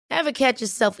Ever catch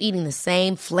yourself eating the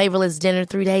same flavorless dinner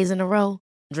 3 days in a row?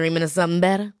 Dreaming of something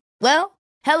better? Well,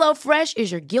 HelloFresh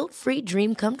is your guilt-free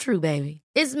dream come true, baby.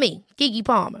 It's me, Keke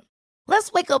Palmer.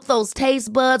 Let's wake up those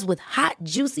taste buds with hot,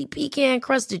 juicy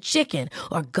pecan-crusted chicken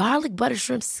or garlic butter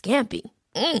shrimp scampi.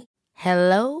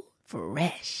 Hello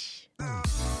Fresh.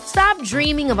 Stop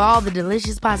dreaming of all the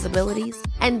delicious possibilities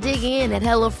and dig in at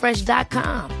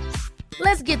HelloFresh.com.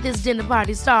 Let's get this dinner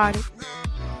party started.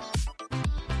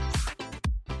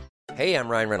 Hey, I'm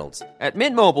Ryan Reynolds. At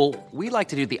Mint Mobile, we like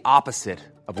to do the opposite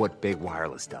of what Big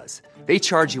Wireless does. They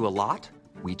charge you a lot,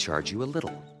 we charge you a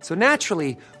little. So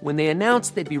naturally, when they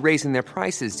announced they'd be raising their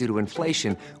prices due to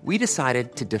inflation, we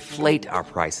decided to deflate our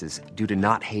prices due to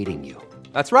not hating you.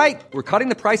 That's right. We're cutting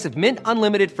the price of Mint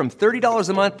Unlimited from $30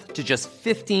 a month to just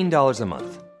 $15 a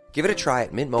month. Give it a try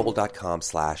at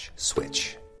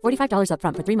mintmobile.com/switch. $45 up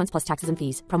front for 3 months plus taxes and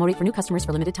fees. Promo rate for new customers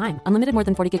for limited time. Unlimited more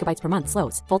than 40 gigabytes per month.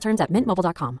 Slows full terms at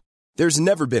mintmobile.com. There's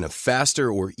never been a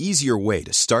faster or easier way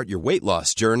to start your weight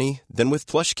loss journey than with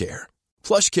PlushCare.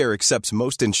 PlushCare accepts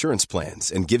most insurance plans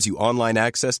and gives you online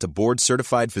access to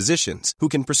board-certified physicians who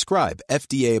can prescribe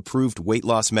FDA-approved weight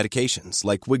loss medications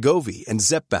like Wegovy and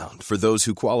Zepbound for those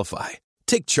who qualify.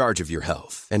 Take charge of your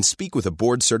health and speak with a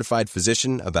board-certified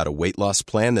physician about a weight loss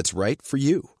plan that's right for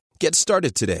you. Get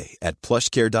started today at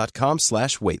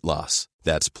plushcare.com/weight loss.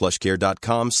 That's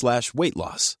plushcare.com/weight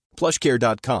loss.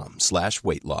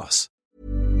 plushcare.com/weight loss.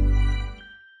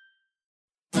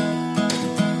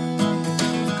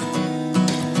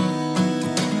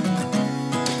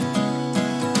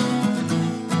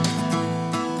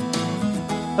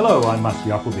 Hello, I'm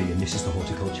Matthew Appleby and this is the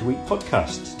Horticulture Week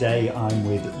podcast. Today I'm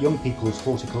with Young People's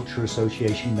Horticulture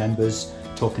Association members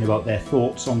talking about their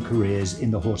thoughts on careers in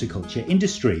the horticulture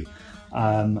industry.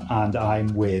 And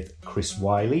I'm with Chris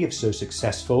Wiley of So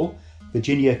Successful,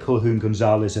 Virginia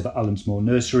Colquhoun-Gonzalez of Allensmore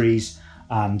Nurseries,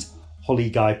 and Holly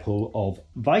Geipel of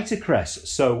Vitacress.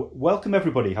 So welcome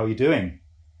everybody, how are you doing?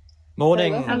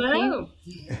 Morning. Hello.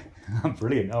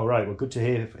 Brilliant, all right, well good to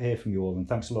hear from you all and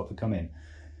thanks a lot for coming.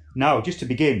 Now, just to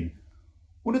begin,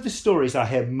 one of the stories I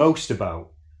hear most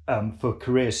about for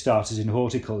career starters in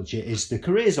horticulture is the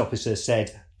careers officer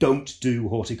said, don't do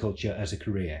horticulture as a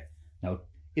career. Now,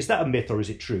 is that a myth or is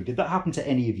it true? Did that happen to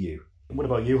any of you? And what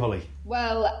about you, Holly?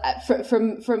 Well,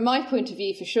 from my point of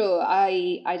view, for sure,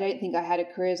 I don't think I had a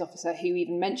careers officer who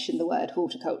even mentioned the word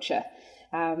horticulture.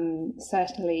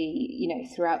 Certainly,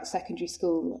 throughout secondary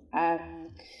school, I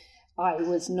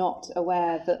was not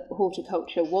aware that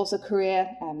horticulture was a career,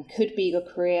 could be a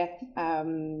career.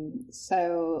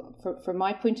 So from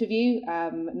my point of view,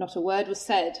 not a word was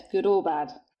said, good or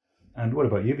bad. And what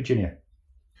about you, Virginia?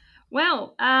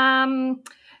 Well,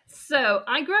 so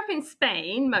I grew up in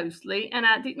Spain mostly, and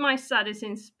I did my studies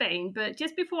in Spain. But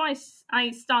just before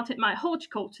I started my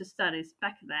horticulture studies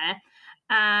back there,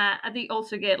 I did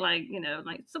also get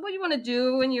so what do you want to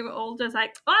do when you're older? It's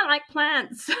like, I like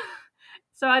plants.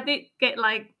 So I did get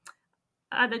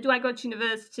either do I go to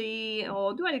university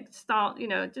or do I start,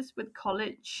 just with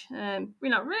college,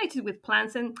 related with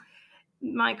plants. And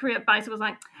my career advisor was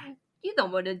like, you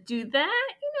don't want to do that,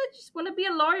 just want to be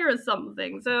a lawyer or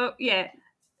something. So yeah,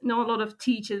 a lot of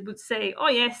teachers would say, oh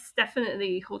yes,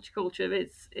 definitely horticulture,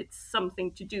 it's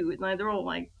something to do. And they're all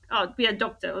like, oh, be a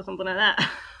doctor or something like that.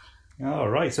 All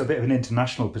right, so a bit of an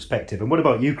international perspective. And what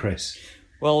about you, Chris?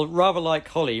 Well, rather like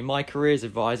Holly, my careers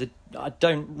advisor, I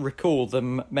don't recall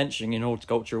them mentioning in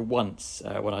horticulture once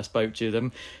when I spoke to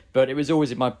them, but it was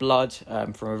always in my blood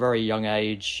from a very young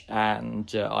age,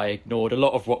 and I ignored a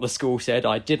lot of what the school said.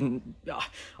 I done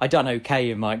okay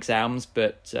in my exams,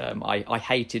 but I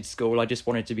hated school. I just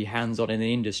wanted to be hands-on in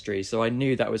the industry, so I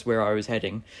knew that was where I was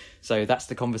heading. So that's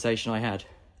the conversation I had.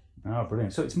 Oh,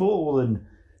 brilliant. So it's more than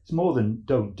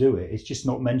don't do it. It's just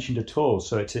not mentioned at all.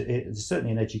 So it's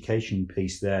certainly an education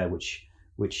piece there, which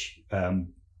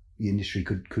the industry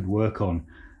could work on.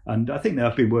 And I think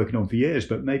they've been working on for years,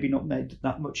 but maybe not made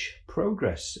that much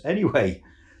progress. Anyway,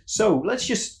 so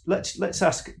let's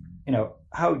ask,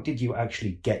 how did you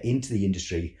actually get into the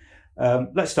industry?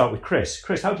 Let's start with Chris.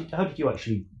 Chris, how did you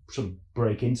actually sort of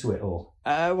break into it all?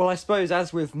 Well, I suppose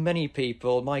as with many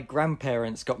people, my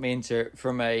grandparents got me into it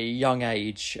from a young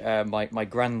age. My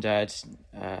granddad,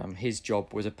 his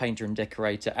job was a painter and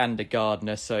decorator and a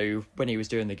gardener. So when he was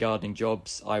doing the gardening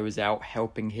jobs, I was out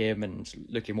helping him and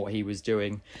looking what he was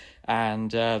doing. And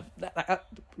that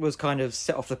was kind of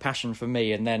set off the passion for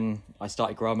me. And then I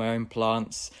started growing my own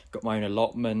plants, got my own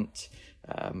allotment,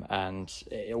 and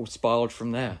it all spiraled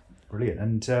from there.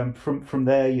 Brilliant. And from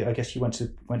there, I guess you went to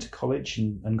college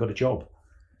and got a job.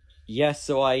 Yes,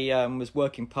 so I was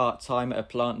working part-time at a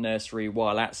plant nursery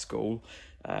while at school,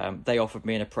 They offered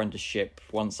me an apprenticeship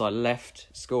once I left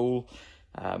school,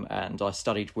 and I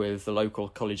studied with the local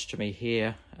college to me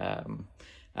here,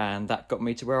 and that got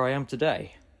me to where I am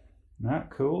today.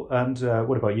 Cool. And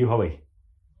what about you, Holly?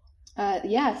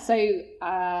 So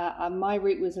my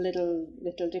route was a little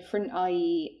different.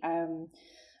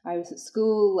 I was at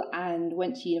school and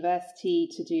went to university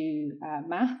to do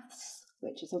maths,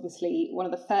 which is obviously one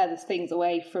of the furthest things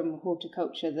away from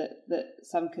horticulture that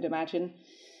some could imagine.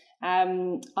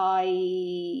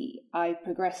 I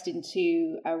progressed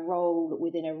into a role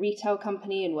within a retail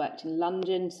company and worked in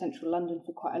London, central London,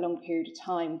 for quite a long period of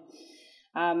time.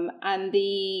 And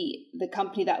the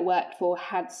company that I worked for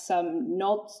had some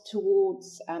nods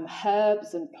towards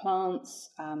herbs and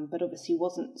plants, but obviously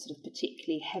wasn't sort of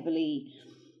particularly heavily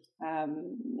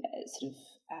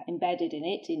embedded in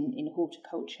it in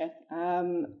horticulture.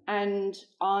 And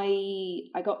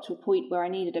I got to a point where I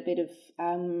needed a bit of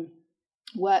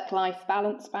work-life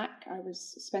balance back. I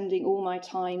was spending all my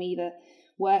time either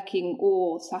working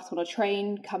or sat on a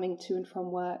train coming to and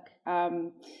from work.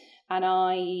 And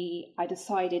I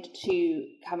decided to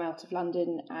come out of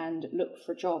London and look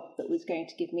for a job that was going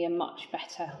to give me a much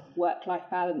better work-life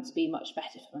balance, be much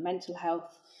better for my mental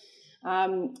health.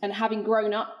 And having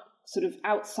grown up sort of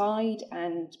outside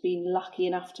and been lucky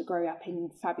enough to grow up in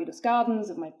fabulous gardens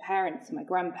of my parents and my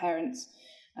grandparents,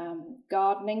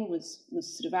 gardening was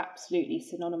sort of absolutely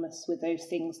synonymous with those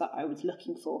things that I was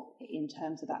looking for in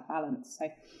terms of that balance. So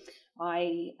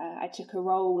I took a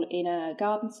role in a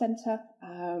garden centre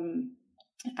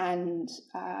and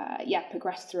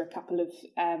progressed through a couple of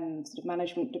sort of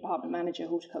management, department manager,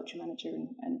 horticulture manager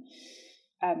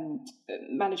and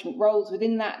management roles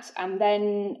within that. And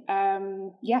then,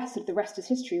 sort of the rest is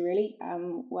history, really.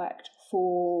 Worked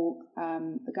for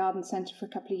the garden centre for a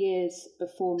couple of years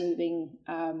before moving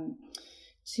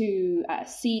to a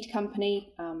seed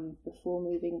company, before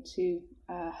moving to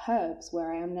herbs,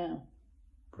 where I am now.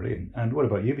 Brilliant. And what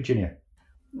about you, Virginia?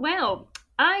 Well,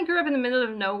 I grew up in the middle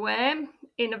of nowhere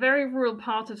in a very rural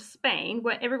part of Spain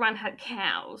where everyone had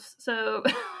cows. So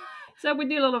we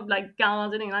do a lot of like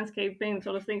gardening, landscaping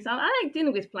sort of things. I like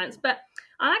dealing with plants, but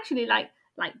I actually like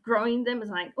growing them. As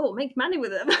like, make money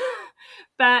with them.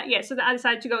 But yeah, so I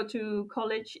decided to go to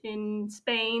college in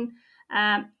Spain.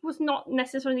 Was not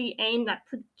necessarily aimed at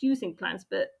producing plants,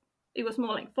 but it was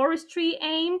more like forestry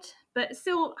aimed, but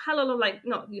still had a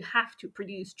lot of you have to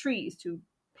produce trees to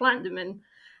plant them and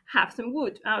have some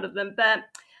wood out of them. But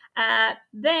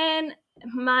then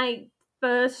my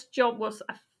first job was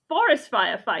a forest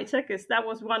firefighter, because that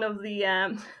was one of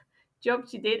the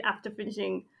jobs you did after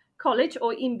finishing college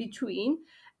or in between.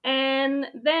 And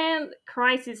then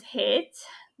crisis hit,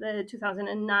 the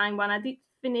 2009 when I did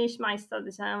finish my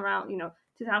studies around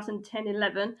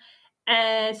 2010-11.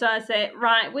 And so I said,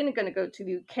 right, we're not going to go to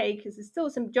the UK because there's still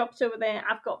some jobs over there.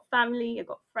 I've got family, I've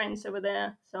got friends over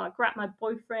there. So I grabbed my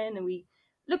boyfriend and we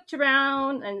looked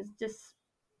around and just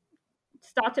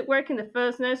started working the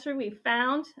first nursery we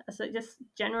found. So just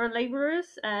general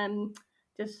labourers,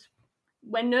 just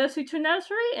went nursery to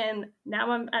nursery. And now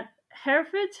I'm at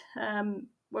Hereford,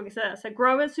 working as a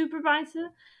grower supervisor,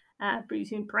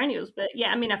 producing perennials. But yeah,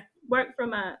 I mean, I've worked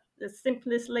from the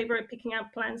simplest labourer, picking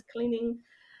out plants, cleaning.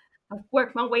 I've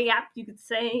worked my way up, you could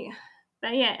say.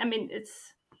 But yeah, I mean,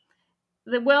 it's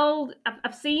the world.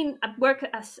 I've worked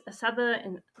as other,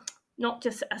 and not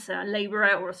just as a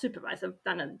labourer or a supervisor. I've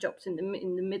done other jobs in the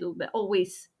middle, but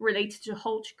always related to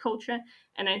horticulture.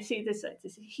 And I see this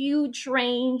huge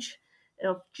range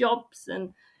of jobs,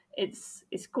 and it's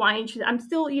quite interesting. I'm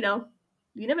still, you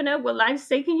never know where life's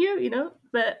taking you,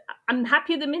 but I'm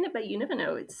happy at the minute, but you never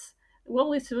know. It's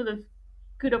always sort of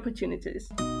good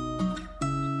opportunities.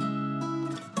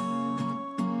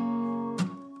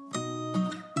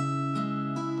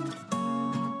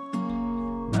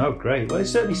 Oh, great. Well, it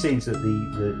certainly seems that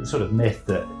the sort of myth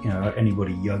that,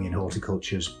 anybody young in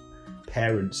horticulture's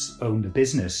parents owned a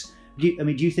business. Do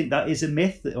you think that is a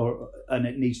myth, and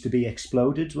it needs to be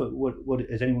exploded? What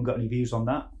has anyone got any views on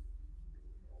that?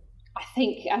 I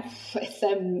think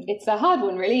it's a hard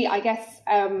one, really. I guess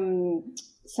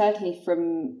certainly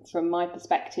from my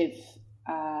perspective,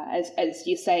 as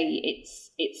you say,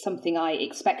 it's something I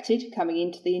expected coming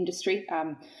into the industry,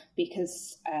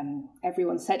 because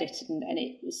everyone said it, and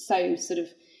it was so sort of.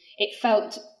 It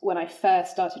felt when I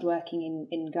first started working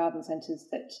in garden centres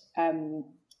that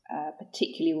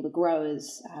particularly all the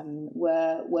growers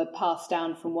were passed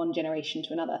down from one generation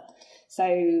to another. So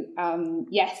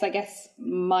yes, I guess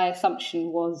my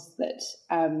assumption was that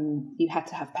you had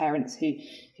to have parents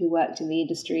who worked in the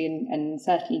industry and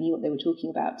certainly knew what they were talking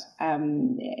about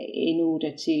in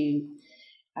order to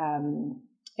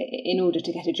in order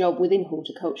to get a job within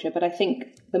horticulture. But I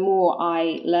think the more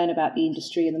I learn about the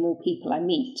industry and the more people I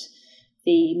meet,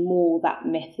 the more that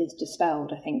myth is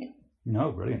dispelled, I think.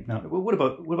 No, brilliant. Now, what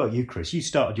about you, Chris? You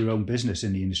started your own business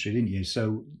in the industry, didn't you?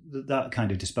 So that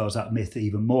kind of dispels that myth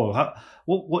even more.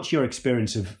 What's your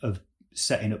experience of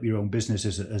setting up your own business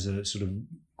as a sort of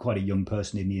quite a young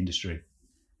person in the industry?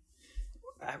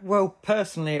 Well,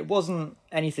 personally, it wasn't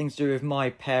anything to do with my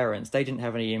parents. They didn't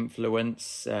have any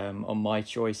influence on my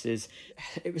choices.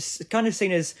 It was kind of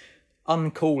seen as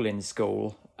uncool in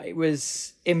school. It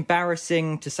was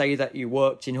embarrassing to say that you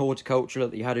worked in horticulture,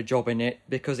 that you had a job in it,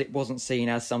 because it wasn't seen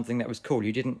as something that was cool.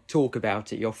 You didn't talk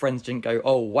about it. Your friends didn't go,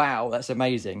 "Oh, wow, that's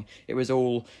amazing." It was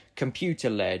all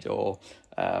computer-led or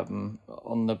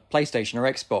on the PlayStation or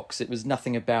Xbox. It was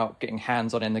nothing about getting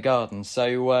hands-on in the garden.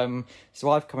 So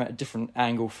I've come at a different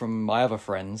angle from my other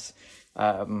friends.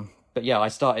 But yeah, I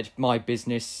started my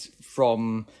business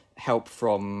from help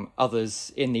from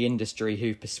others in the industry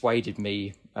who persuaded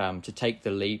me to take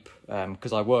the leap,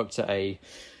 because I worked at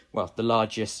the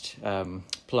largest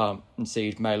plant and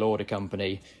seed mail order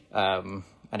company, and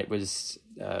it was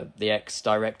the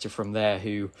ex-director from there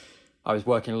who I was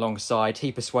working alongside.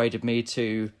 He persuaded me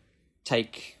to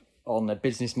take on a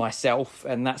business myself,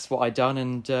 and that's what I done,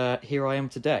 and here I am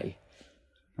today.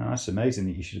 Oh, that's amazing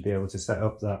that you should be able to set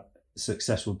up that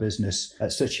successful business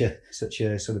at such a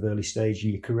sort of early stage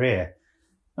in your career.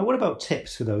 Now, what about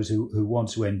tips for those who want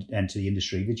to enter the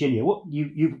industry? Virginia,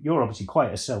 you're obviously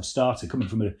quite a self-starter, coming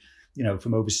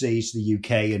from overseas to the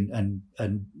UK and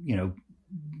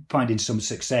finding some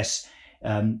success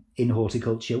in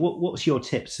horticulture. What's your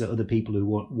tips for other people who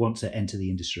want to enter the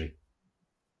industry?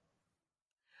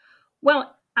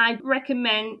 Well, I'd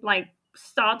recommend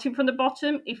starting from the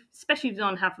bottom, especially if you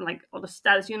don't have all the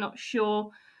status, you're not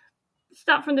sure.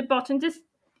 Start from the bottom, just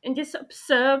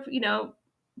observe,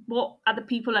 what other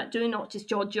people are doing, not just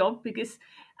your job, because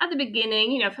at the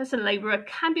beginning, as a labourer,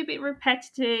 can be a bit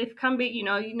repetitive, can be,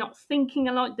 you're not thinking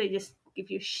a lot. They just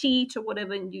give you a sheet or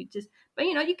whatever, and you just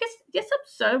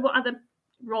observe what other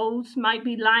roles might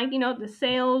be like. The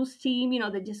sales team,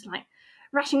 they're just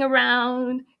rushing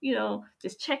around,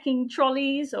 just checking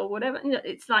trolleys or whatever.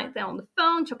 It's like they're on the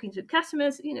phone talking to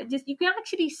customers. You can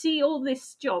actually see all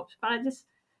these jobs by just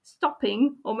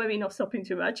stopping, or maybe not stopping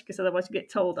too much because otherwise you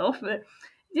get told off, but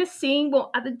just seeing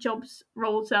what other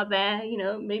roles are there.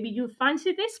 Maybe you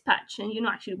fancy this patch and you're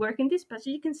not actually working this patch.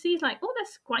 You can see oh,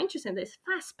 that's quite interesting. There's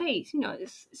fast pace.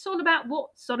 It's all about what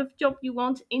sort of job you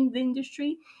want in the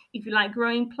industry. If you like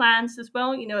growing plants as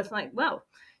well, it's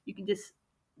you can just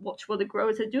watch what the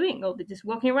growers are doing, or they're just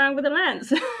walking around with a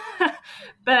lens.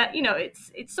 But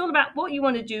it's all about what you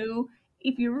want to do.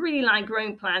 If you really like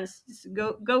growing plants, just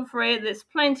go for it. There's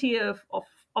plenty of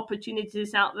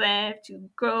opportunities out there to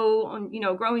grow on,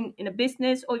 growing in a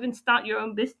business, or even start your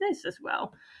own business as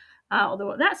well.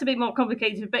 Although that's a bit more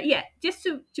complicated. But yeah, just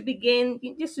to begin,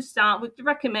 just to start, would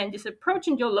recommend just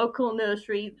approaching your local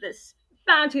nursery. There's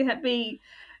bound to be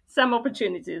some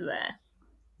opportunities there.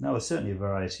 No, there's certainly a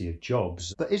variety of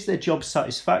jobs. But is there job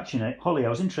satisfaction? Holly, I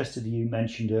was interested that you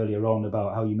mentioned earlier on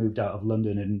about how you moved out of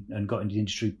London and got into the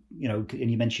industry,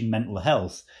 and you mentioned mental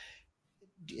health.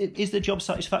 Is there job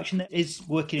satisfaction there? Is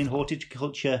working in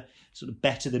horticulture sort of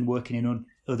better than working in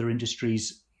other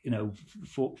industries,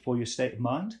 for your state of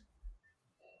mind?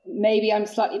 Maybe I'm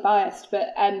slightly biased, but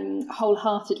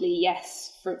wholeheartedly,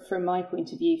 yes, from my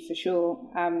point of view, for sure.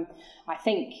 I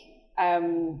think...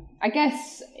 I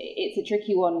guess it's a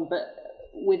tricky one, but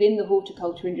within the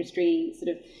horticulture industry,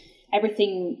 sort of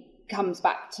everything comes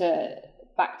back to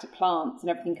plants, and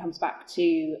everything comes back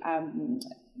to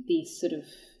these sort of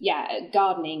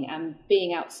gardening and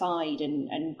being outside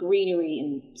and greenery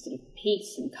and sort of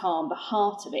peace and calm. The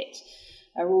heart of it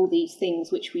are all these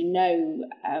things which we know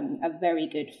are very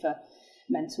good for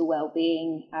mental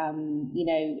well-being,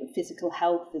 physical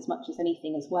health as much as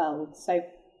anything as well. So.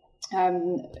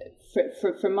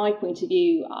 From my point of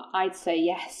view, I'd say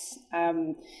yes.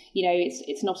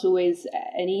 It's not always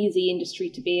an easy industry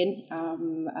to be in,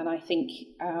 and I think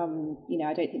I don't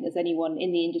think there's anyone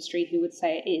in the industry who would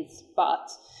say it is.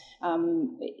 But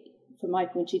from my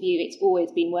point of view, it's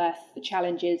always been worth the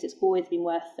challenges. It's always been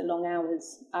worth the long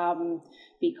hours,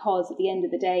 because at the end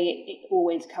of the day, it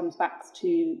always comes back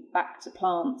to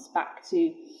plants, back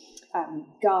to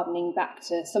gardening, back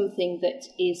to something that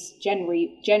is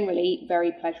generally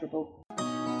very pleasurable.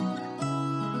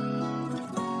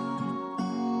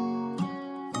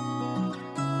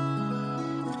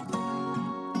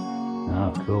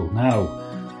 Oh, cool. Now,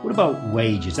 what about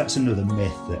wages? That's another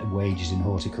myth, that wages in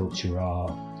horticulture are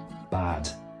bad.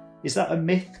 Is that a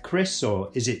myth, Chris, or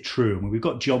is it true? I mean, we've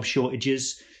got job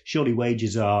shortages. surely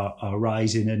wages are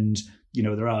rising, and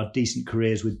there are decent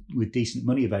careers with decent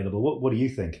money available. What do you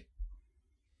think?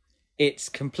 It's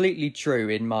completely true,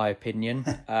 in my opinion.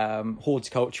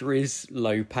 Horticulture is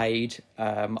low paid.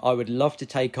 I would love to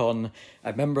take on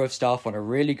a member of staff on a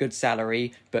really good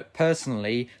salary, but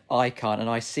personally, I can't, and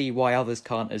I see why others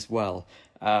can't as well.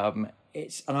 And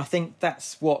I think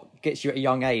that's what gets you at a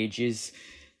young age is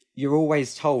you're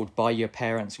always told by your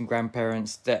parents and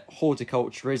grandparents that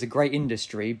horticulture is a great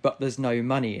industry, but there's no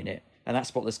money in it. And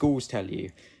that's what the schools tell you.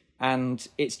 And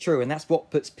it's true, and that's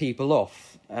what puts people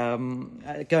off.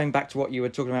 Going back to what you were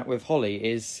talking about with Holly,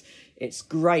 it's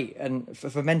great and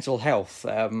for mental health.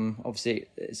 Obviously,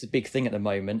 it's a big thing at the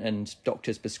moment, and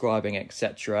doctors prescribing,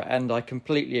 etc. And I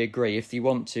completely agree. If you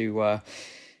want a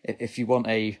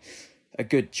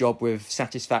good job with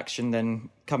satisfaction, then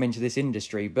come into this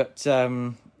industry. But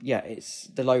it's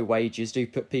the low wages do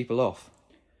put people off.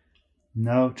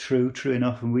 No, true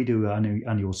enough. And we do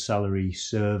annual salary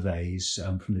surveys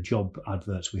from the job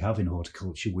adverts we have in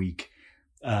Horticulture Week.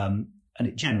 And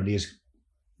it generally is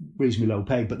reasonably low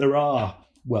paid, but there are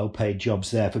well-paid jobs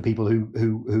there for people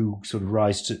who sort of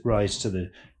rise to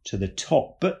the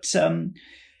top. But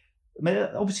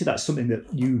obviously that's something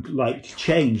that you'd like to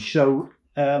change. So,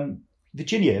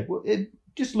 Virginia,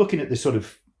 just looking at the sort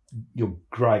of your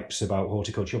gripes about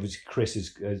horticulture, obviously Chris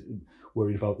is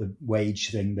worried about the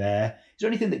wage thing there. Is there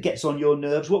anything that gets on your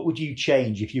nerves? What would you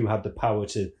change if you had the power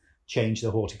to change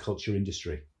the horticulture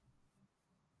industry?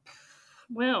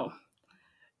 Well,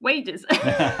 wages.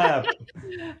 Wages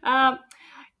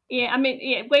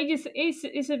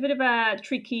is a bit of a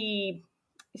tricky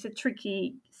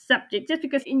subject, just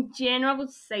because in general I would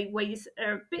say wages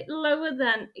are a bit lower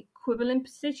than equivalent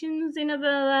positions in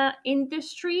other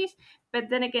industries, but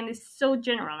then again it's so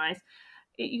generalized.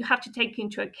 You have to take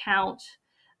into account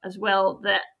as well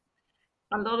that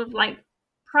a lot of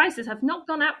prices have not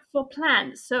gone up for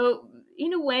plants. So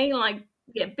in a way,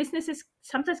 businesses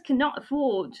sometimes cannot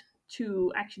afford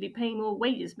to actually pay more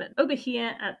wages. But over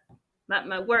here at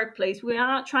my workplace, we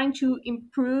are trying to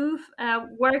improve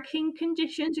working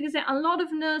conditions, because a lot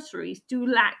of nurseries do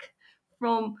lack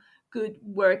from good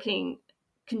working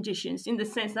conditions, in the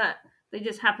sense that they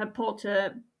just have a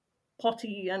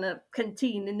potty and a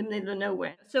canteen in the middle of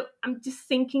nowhere. So I'm just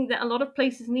thinking that a lot of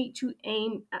places need to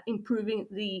aim at improving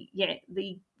the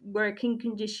working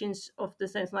conditions, of the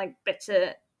sense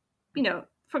better,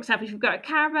 for example, if you've got a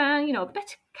caravan,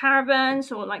 better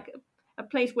caravans, or a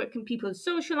place where people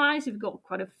socialize. If you've got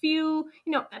quite a few,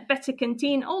 a better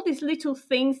canteen, all these little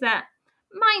things that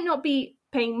might not be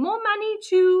paying more money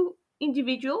to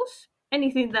individuals,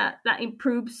 anything that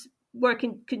improves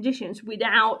working conditions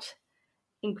without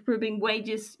improving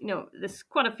wages. There's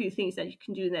quite a few things that you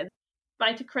can do there.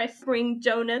 Vitacrist bring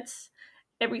donuts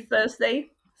every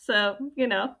Thursday, so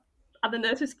other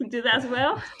nurses can do that as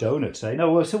well. Donuts, eh?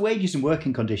 No, well, so wages and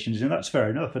working conditions, and that's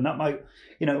fair enough. And that might,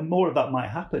 more of that might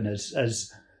happen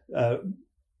as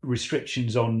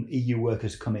restrictions on EU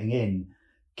workers coming in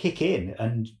kick in,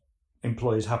 and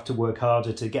employers have to work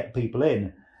harder to get people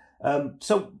in.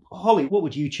 So, Holly, what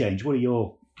would you change? What are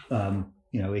your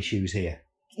issues here?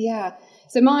 Yeah.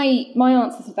 So my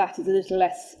answer to that is a little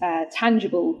less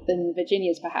tangible than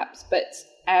Virginia's, perhaps. But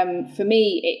for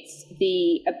me, it's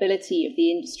the ability of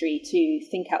the industry to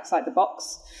think outside the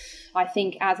box. I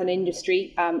think as an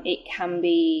industry, it can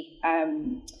be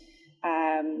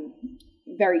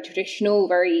very traditional,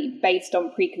 very based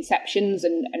on preconceptions,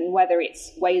 and whether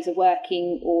it's ways of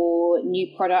working or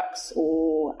new products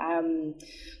or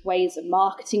ways of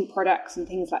marketing products and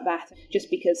things like that.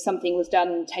 Just because something was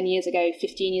done 10 years ago,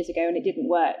 15 years ago, and it didn't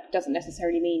work, doesn't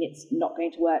necessarily mean it's not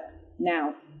going to work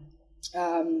now.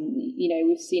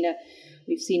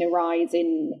 We've seen a rise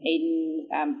in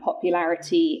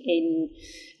popularity in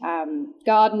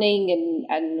gardening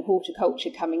and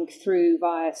horticulture coming through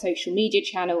via social media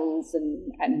channels,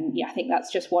 and I think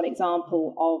that's just one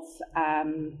example of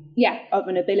an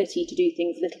ability to do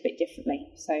things a little bit differently.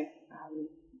 So I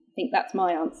think that's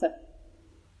my answer.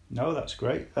 No, that's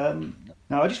great.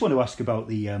 Now I just want to ask about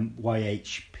the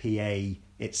YHPA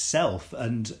itself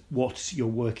and what you're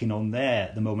working on there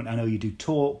at the moment. I know you do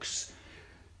talks,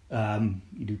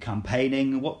 you do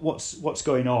campaigning. What's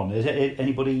going on? Is it,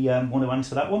 anybody want to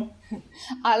answer that one?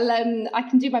 I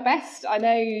can do my best. I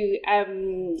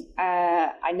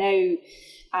know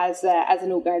as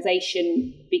an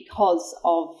organisation, because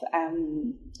of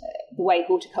the way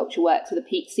horticulture works with the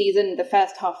peak season, the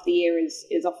first half of the year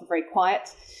is often very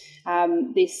quiet.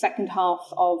 The second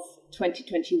half of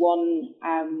 2021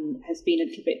 has been a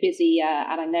little bit busier,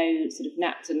 and I know sort of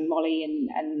Nat and Molly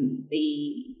and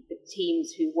the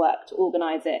teams who work to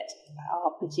organise it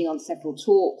are putting on several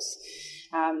talks.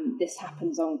 This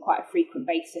happens on quite a frequent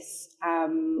basis,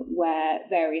 where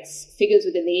various figures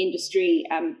within the industry,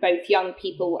 both young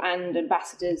people and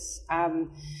ambassadors,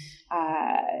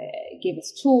 give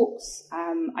us talks.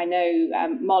 I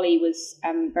know Molly was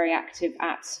very active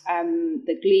at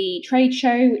the Glee trade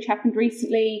show, which happened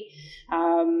recently.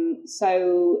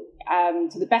 So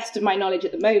to the best of my knowledge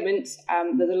at the moment,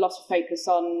 there's a lot of focus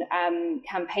on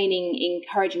campaigning,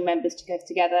 encouraging members to go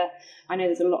together. I know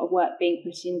there's a lot of work being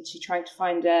put into trying to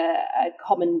find a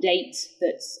common date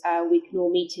that we can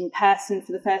all meet in person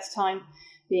for the first time.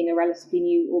 Being a relatively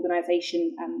new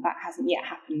organisation, that hasn't yet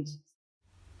happened.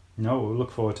 No, we'll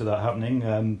look forward to that happening,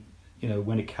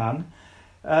 when it can.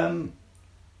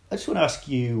 I just want to ask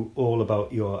you all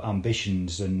about your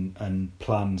ambitions and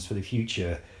plans for the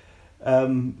future.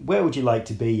 Where would you like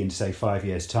to be in, say, 5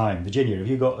 years' time? Virginia, have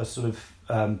you got a sort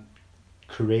of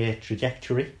career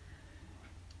trajectory?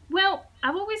 Well,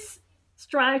 I've always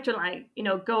strived to,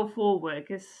 go forward,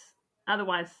 because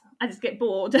otherwise I just get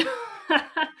bored.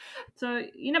 So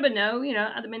you never know,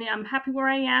 at the minute I'm happy where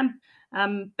I am.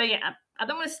 But yeah, I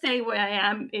don't want to stay where I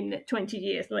am in 20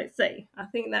 years, let's say. I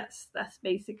think that's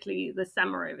basically the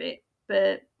summary of it.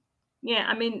 But yeah,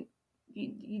 I mean,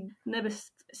 you never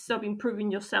stop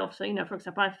improving yourself. So, for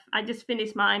example, I just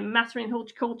finished my Master in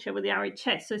Horticulture with the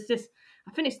RHS. So it's just,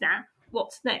 I finished that.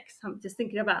 What's next? I'm just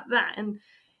thinking about that. And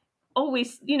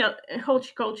always, in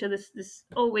horticulture, there's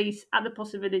always other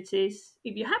possibilities.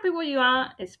 If you're happy where you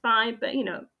are, it's fine. But,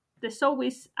 there's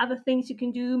always other things you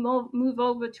can do, move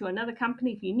over to another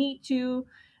company if you need to,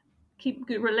 keep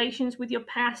good relations with your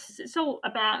past. It's all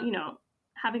about,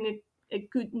 having a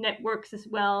good networks as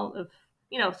well of,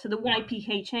 so the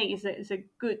YPHA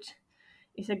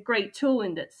is a great tool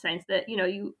in that sense that,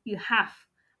 you have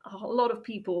a lot of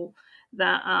people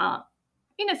that are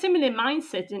in a similar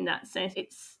mindset in that sense.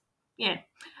 It's,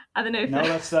 I don't know.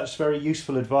 No, that's very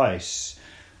useful advice.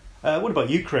 What about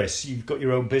you, Chris? You've got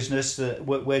your own business.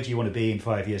 Where do you want to be in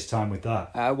 5 years' time with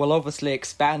that? Well, obviously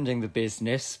expanding the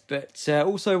business, but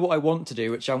also what I want to do,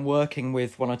 which I'm working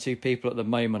with one or two people at the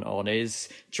moment on, is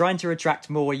trying to attract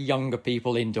more younger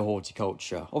people into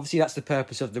horticulture. Obviously, that's the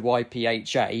purpose of the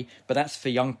YPHA, but that's for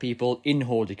young people in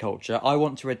horticulture. I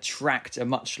want to attract a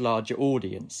much larger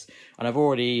audience, and I've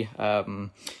already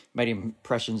made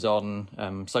impressions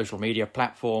on social media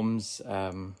platforms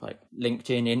like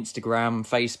LinkedIn, Instagram,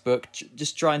 Facebook,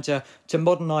 just trying to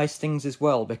modernise things as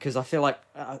well, because I feel like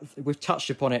we've touched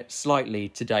upon it slightly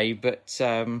today, but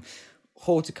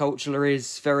horticulture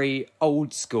is very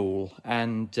old school,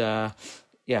 and a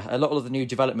lot of the new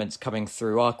developments coming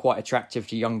through are quite attractive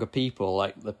to younger people,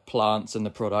 like the plants and the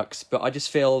products, but I just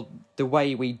feel the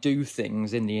way we do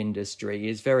things in the industry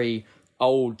is very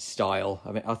old style.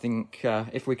 I mean, I think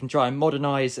if we can try and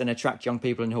modernise and attract young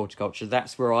people in horticulture,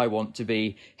 that's where I want to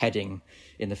be heading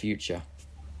in the future.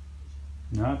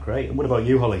 No, great. And what about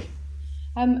you, Holly?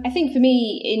 I think for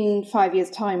me, in 5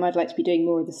 years' time, I'd like to be doing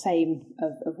more of the same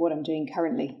of what I'm doing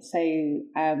currently. So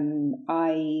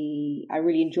I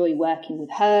really enjoy working with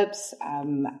herbs,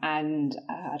 and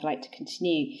I'd like to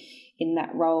continue in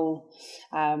that role.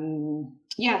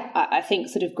 I think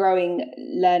sort of growing,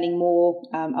 learning more,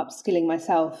 upskilling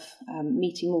myself,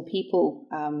 meeting more people,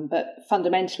 but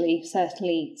fundamentally,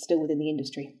 certainly still within the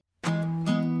industry.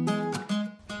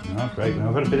 Oh, great. Now,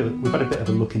 we've had a bit of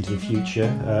a look into the future.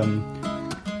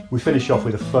 We finish off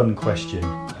with a fun question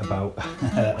about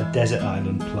a desert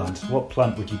island plant. What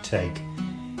plant would you take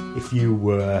if you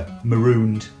were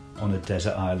marooned on a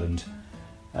desert island?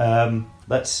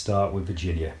 Let's start with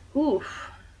Virginia. Oof.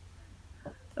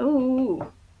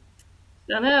 Oh,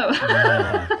 don't know.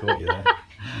 Caught you there.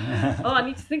 I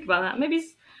need to think about that.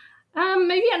 Maybe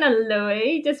an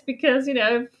aloe, just because I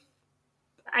don't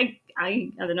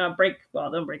know. I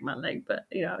don't break my leg, but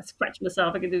I scratch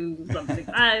myself. I can do something.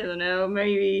 I don't know,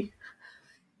 maybe,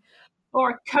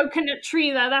 or a coconut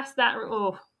tree. That's that.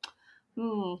 Oh,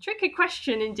 tricky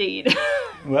question indeed.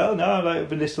 Well, no, like a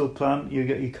medicinal plant. You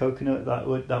get your coconut. That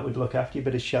would look after you. A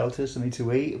bit of shelter, something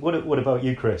to eat. What about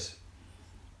you, Chris?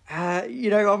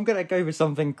 I'm going to go for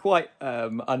something quite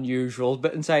unusual,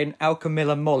 but in saying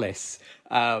Alchemilla mollis.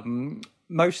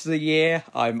 Most of the year,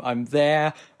 I'm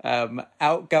there,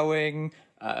 outgoing,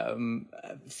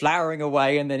 flowering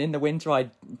away, and then in the winter I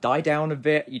die down a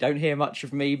bit. You don't hear much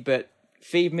of me, but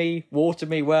feed me, water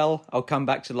me well, I'll come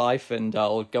back to life, and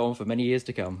I'll go on for many years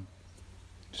to come.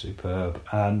 Superb.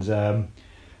 And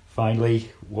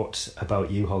finally, what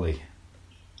about you, Holly?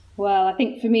 Well, I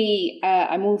think for me,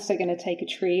 I'm also going to take a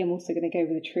tree. I'm also going to go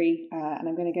with a tree, and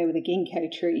I'm going to go with a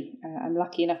ginkgo tree. I'm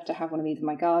lucky enough to have one of these in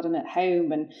my garden at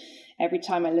home, and every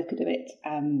time I look at it,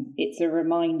 it's a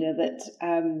reminder that,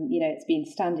 it's been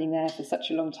standing there for such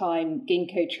a long time.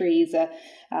 Ginkgo trees are,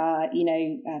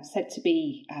 said to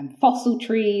be fossil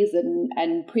trees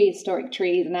and prehistoric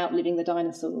trees and outliving the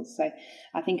dinosaurs. So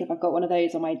I think if I've got one of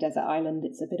those on my desert island,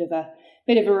 it's a bit of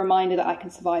a reminder that I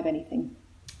can survive anything.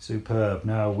 Superb.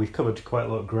 Now, we've covered quite a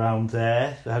lot of ground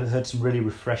there. I've heard some really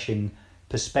refreshing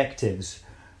perspectives.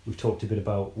 We've talked a bit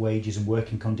about wages and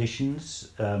working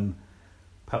conditions.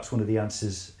 Perhaps one of the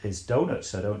answers is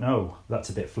donuts. I don't know.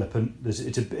 That's a bit flippant.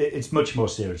 It's much more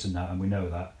serious than that, and we know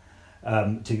that,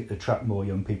 to attract more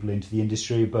young people into the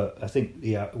industry. But I think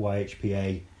the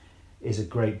YHPA is a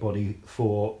great body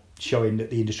for showing that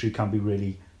the industry can be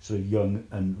really sort of young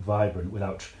and vibrant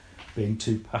without being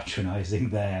too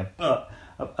patronising there. But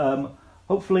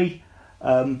hopefully,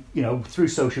 through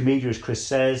social media, as Chris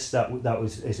says,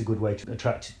 is a good way to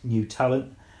attract new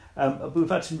talent. We've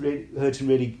heard some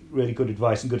really, really good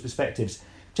advice and good perspectives,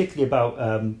 particularly about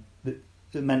the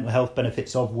mental health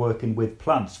benefits of working with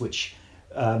plants, which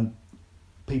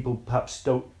people perhaps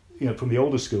don't, from the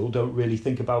older school, don't really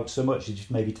think about so much. They just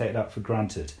maybe take that for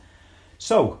granted.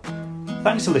 So,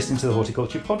 thanks for listening to the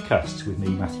Horticulture Podcast with me,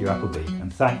 Matthew Appleby,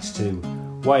 and thanks to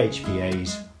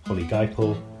YHPA's Holly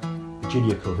Geipel,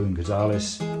 Virginia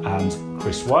Colquhoun-Gonzalez and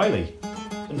Chris Wiley.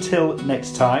 Until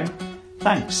next time,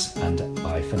 thanks and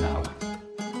bye for now.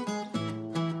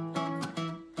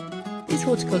 This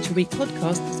Horticulture Week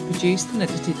podcast was produced and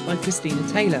edited by Christina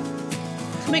Taylor.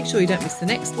 To make sure you don't miss the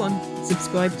next one,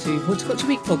 subscribe to Horticulture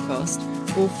Week podcast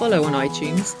or follow on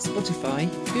iTunes, Spotify,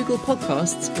 Google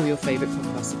Podcasts or your favourite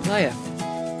podcast supplier.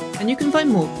 And you can find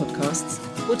more podcasts,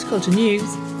 horticulture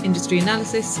news, industry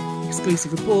analysis,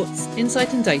 exclusive reports,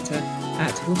 insight and data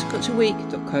at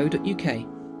horticultureweek.co.uk.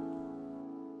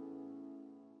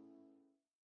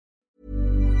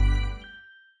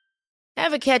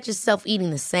 Ever catch yourself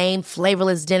eating the same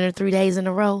flavourless dinner 3 days in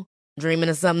a row? Dreaming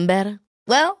of something better?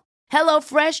 Well,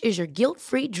 HelloFresh is your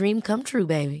guilt-free dream come true,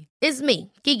 baby. It's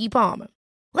me, Keke Palmer.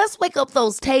 Let's wake up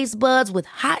those taste buds with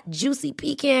hot, juicy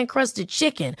pecan-crusted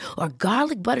chicken or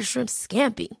garlic butter shrimp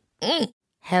scampi.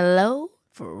 Hello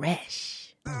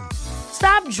Fresh.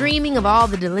 Stop dreaming of all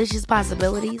the delicious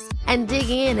possibilities and dig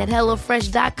in at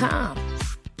HelloFresh.com.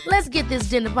 Let's get this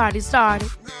dinner party started.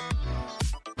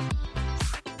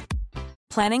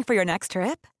 Planning for your next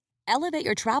trip? Elevate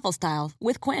your travel style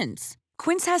with Quince.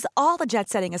 Quince has all the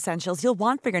jet-setting essentials you'll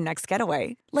want for your next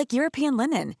getaway, like European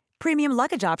linen, premium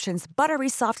luggage options, buttery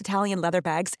soft Italian leather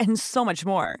bags, and so much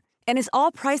more. And is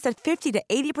all priced at 50 to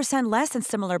 80% less than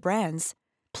similar brands.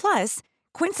 Plus,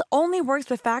 Quince only works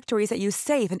with factories that use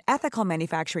safe and ethical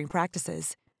manufacturing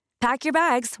practices. Pack your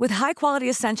bags with high-quality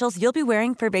essentials you'll be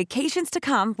wearing for vacations to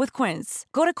come with Quince.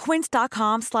 Go to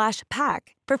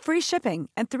quince.com/pack for free shipping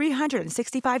and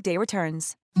 365-day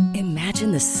returns.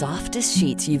 Imagine the softest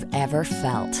sheets you've ever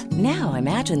felt. Now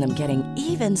imagine them getting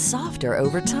even softer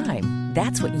over time.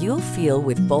 That's what you'll feel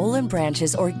with Boll &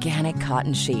 Branch's organic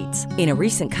cotton sheets. In a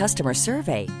recent customer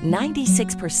survey,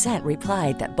 96%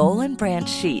 replied that Boll & Branch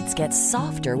sheets get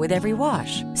softer with every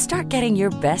wash. Start getting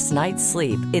your best night's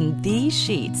sleep in these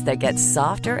sheets that get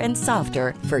softer and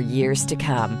softer for years to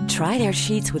come. Try their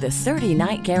sheets with a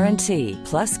 30-night guarantee.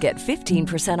 Plus, get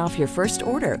 15% off your first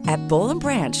order at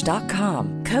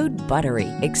bollandbranch.com. Code BUTTERY.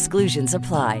 Exclusions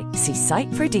apply. See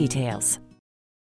site for details.